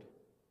Lord.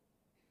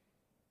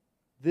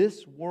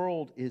 This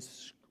world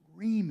is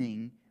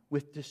screaming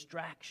with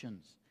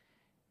distractions.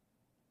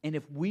 And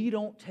if we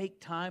don't take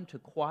time to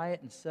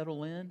quiet and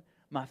settle in,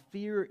 my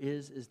fear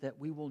is that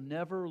we will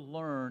never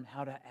learn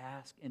how to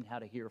ask and how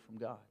to hear from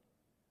God.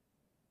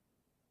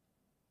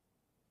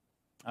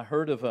 I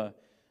heard of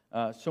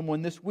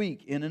someone this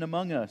week in and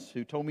among us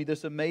who told me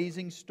this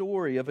amazing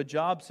story of a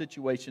job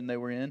situation they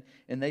were in,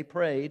 and they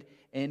prayed,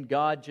 and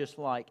God just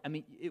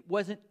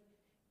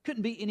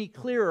couldn't be any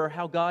clearer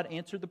how God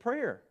answered the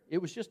prayer.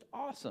 It was just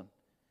awesome.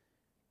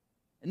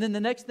 And then the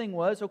next thing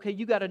was, okay,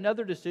 you got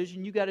another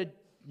decision.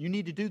 You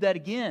need to do that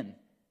again.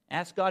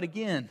 Ask God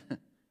again.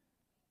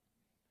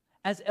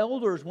 As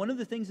elders, one of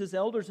the things as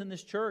elders in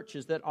this church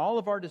is that all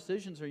of our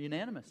decisions are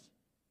unanimous.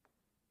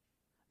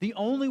 The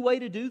only way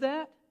to do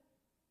that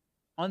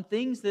on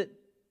things that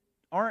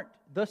aren't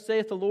thus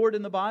saith the Lord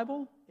in the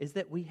Bible is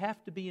that we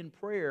have to be in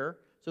prayer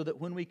so that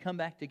when we come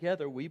back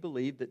together, we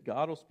believe that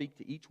God will speak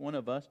to each one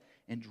of us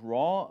and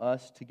draw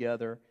us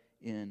together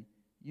in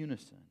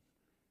unison.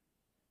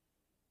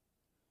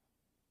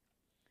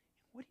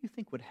 What do you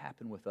think would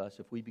happen with us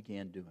if we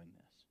began doing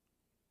this?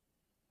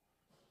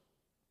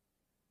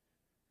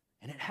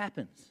 And it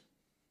happens.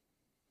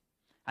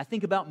 I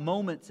think about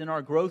moments in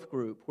our growth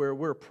group where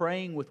we're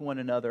praying with one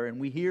another and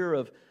we hear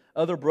of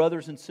other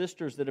brothers and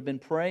sisters that have been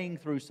praying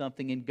through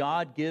something and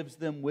God gives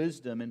them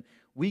wisdom, and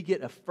we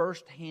get a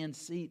first-hand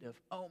seat of,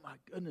 oh my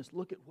goodness,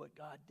 look at what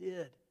God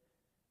did.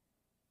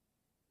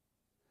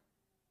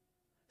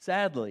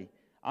 Sadly,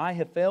 I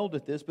have failed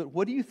at this, but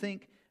what do you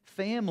think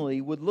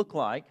family would look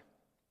like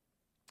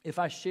if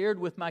I shared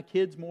with my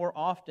kids more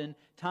often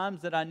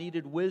times that I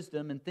needed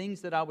wisdom and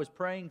things that I was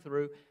praying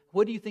through?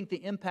 What do you think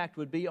the impact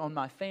would be on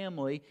my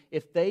family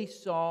if they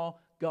saw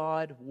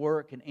God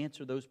work and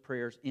answer those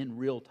prayers in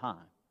real time?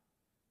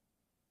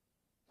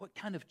 What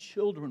kind of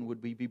children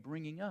would we be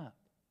bringing up?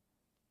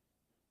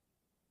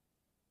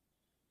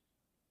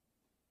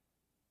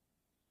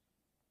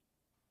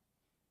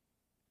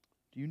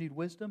 Do you need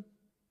wisdom?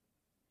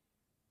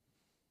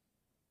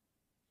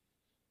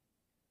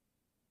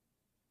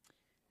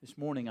 This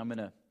morning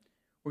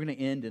we're going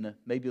to end in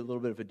maybe a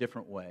little bit of a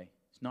different way.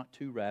 It's not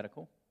too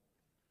radical.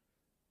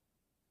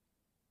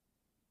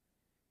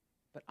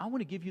 But I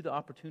want to give you the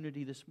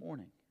opportunity this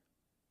morning.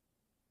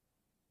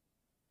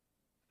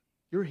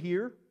 You're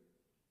here.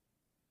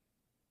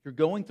 You're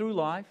going through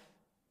life.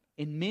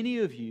 And many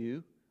of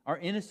you are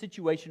in a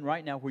situation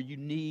right now where you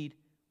need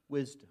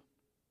wisdom.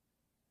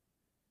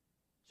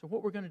 So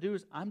what we're going to do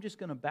is I'm just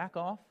going to back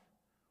off.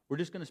 We're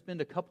just going to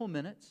spend a couple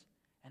minutes.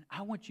 And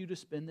I want you to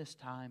spend this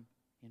time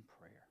in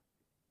prayer.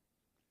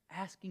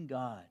 Asking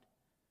God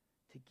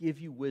to give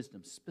you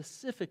wisdom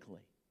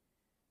specifically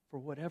for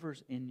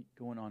whatever's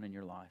going on in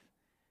your life.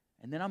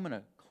 And then I'm going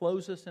to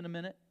close this in a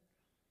minute.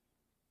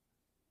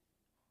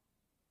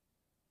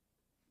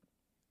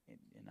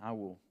 And I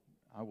will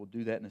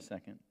do that in a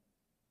second.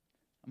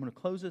 I'm going to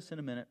close this in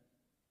a minute.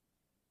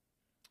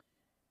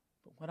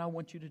 But what I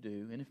want you to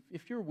do, and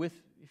if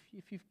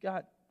you've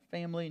got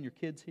family and your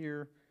kids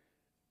here,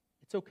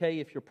 it's okay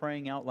if you're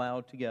praying out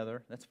loud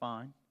together. That's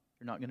fine.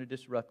 You're not going to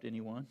disrupt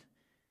anyone.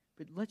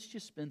 But let's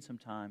just spend some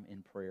time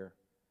in prayer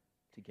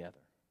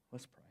together.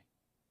 Let's pray.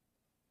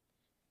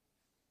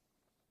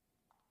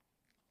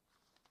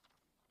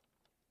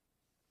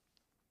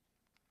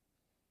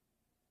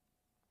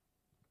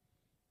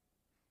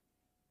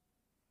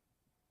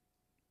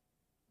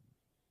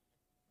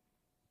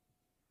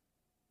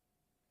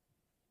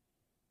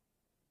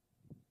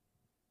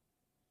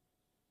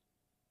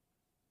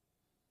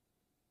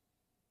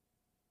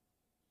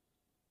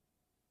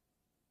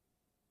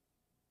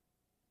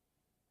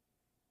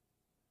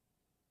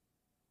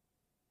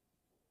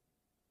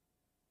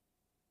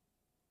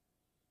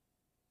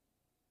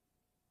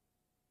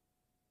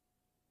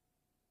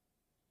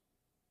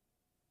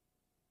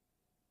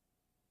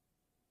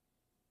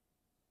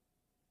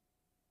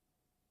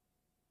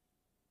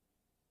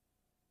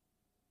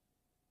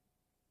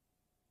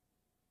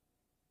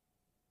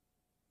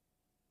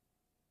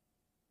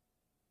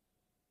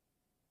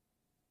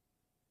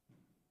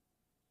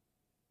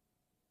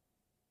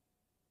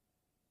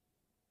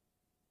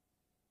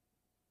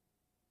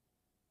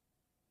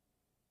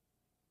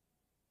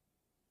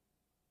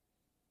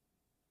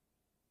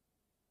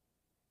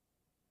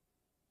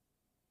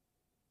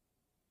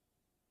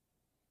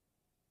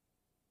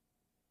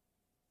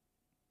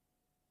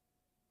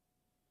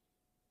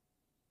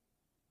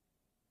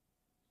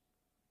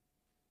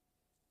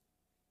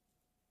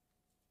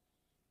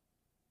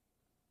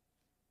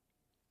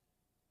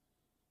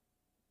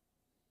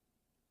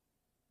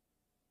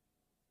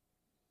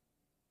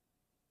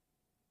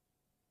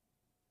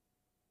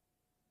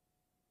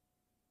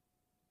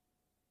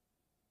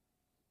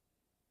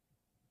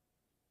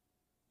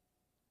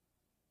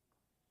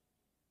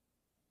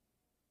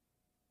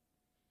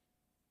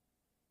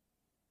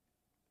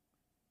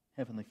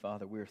 Heavenly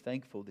Father, we are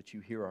thankful that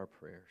you hear our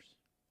prayers.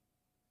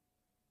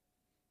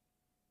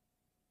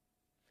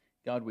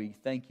 God, we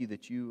thank you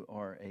that you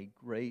are a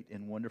great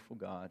and wonderful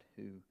God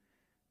who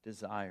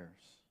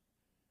desires,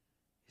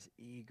 is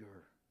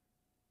eager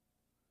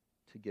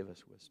to give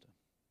us wisdom.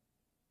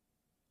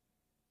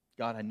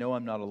 God, I know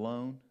I'm not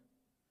alone,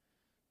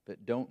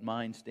 but don't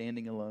mind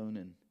standing alone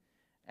and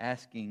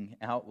asking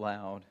out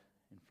loud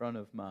in front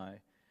of my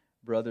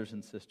brothers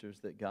and sisters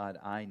that, God,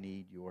 I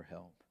need your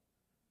help.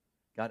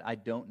 God, I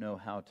don't know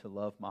how to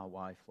love my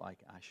wife like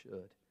I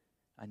should.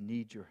 I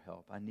need your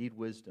help. I need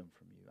wisdom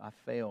from you. I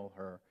fail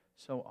her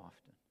so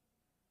often.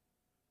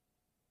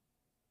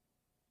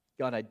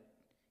 God, I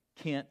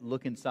can't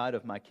look inside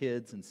of my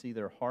kids and see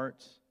their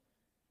hearts.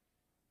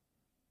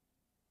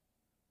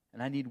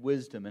 And I need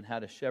wisdom in how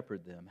to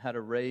shepherd them, how to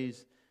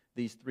raise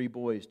these 3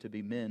 boys to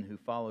be men who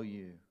follow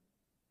you,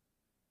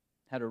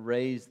 how to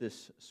raise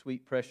this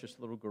sweet, precious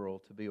little girl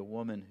to be a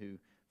woman who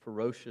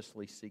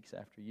ferociously seeks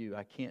after you.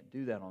 I can't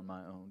do that on my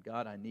own.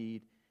 God, I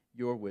need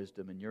your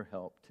wisdom and your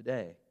help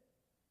today.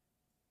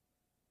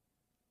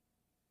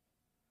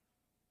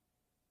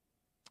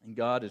 And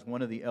God, as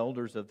one of the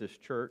elders of this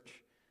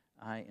church,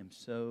 I am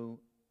so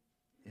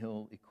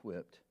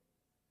ill-equipped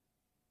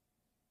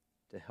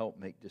to help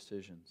make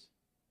decisions.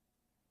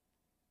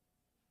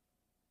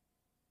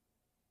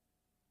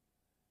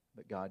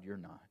 But God, you're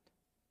not.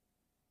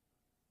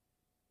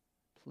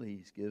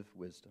 Please give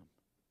wisdom.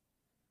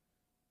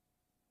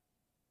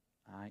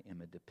 I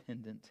am a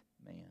dependent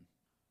man.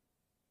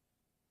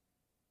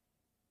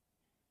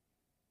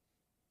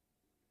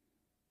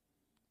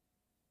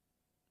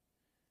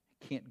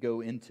 I can't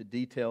go into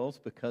details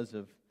because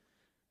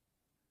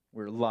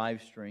we're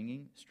live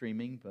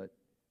streaming, but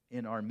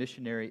in our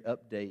missionary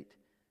update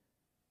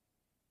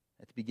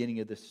at the beginning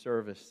of this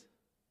service,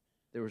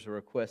 there was a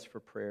request for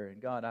prayer. And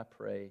God, I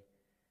pray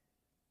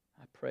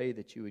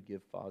that you would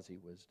give Fozzie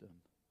wisdom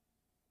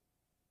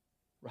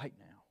right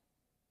now.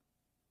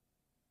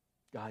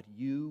 God,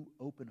 you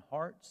open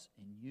hearts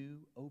and you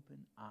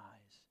open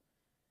eyes.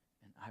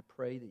 And I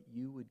pray that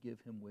you would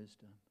give him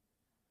wisdom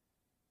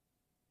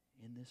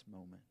in this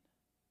moment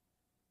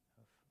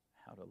of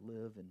how to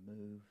live and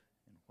move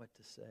and what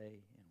to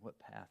say and what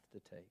path to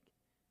take.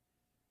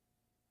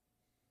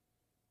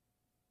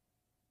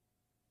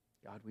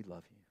 God, we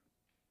love you.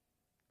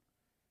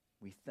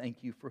 We thank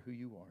you for who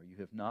you are. You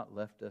have not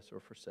left us or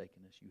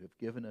forsaken us. You have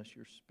given us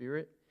your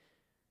Spirit,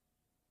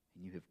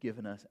 and you have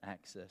given us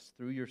access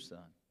through your Son,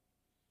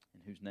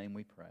 in whose name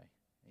we pray.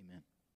 Amen.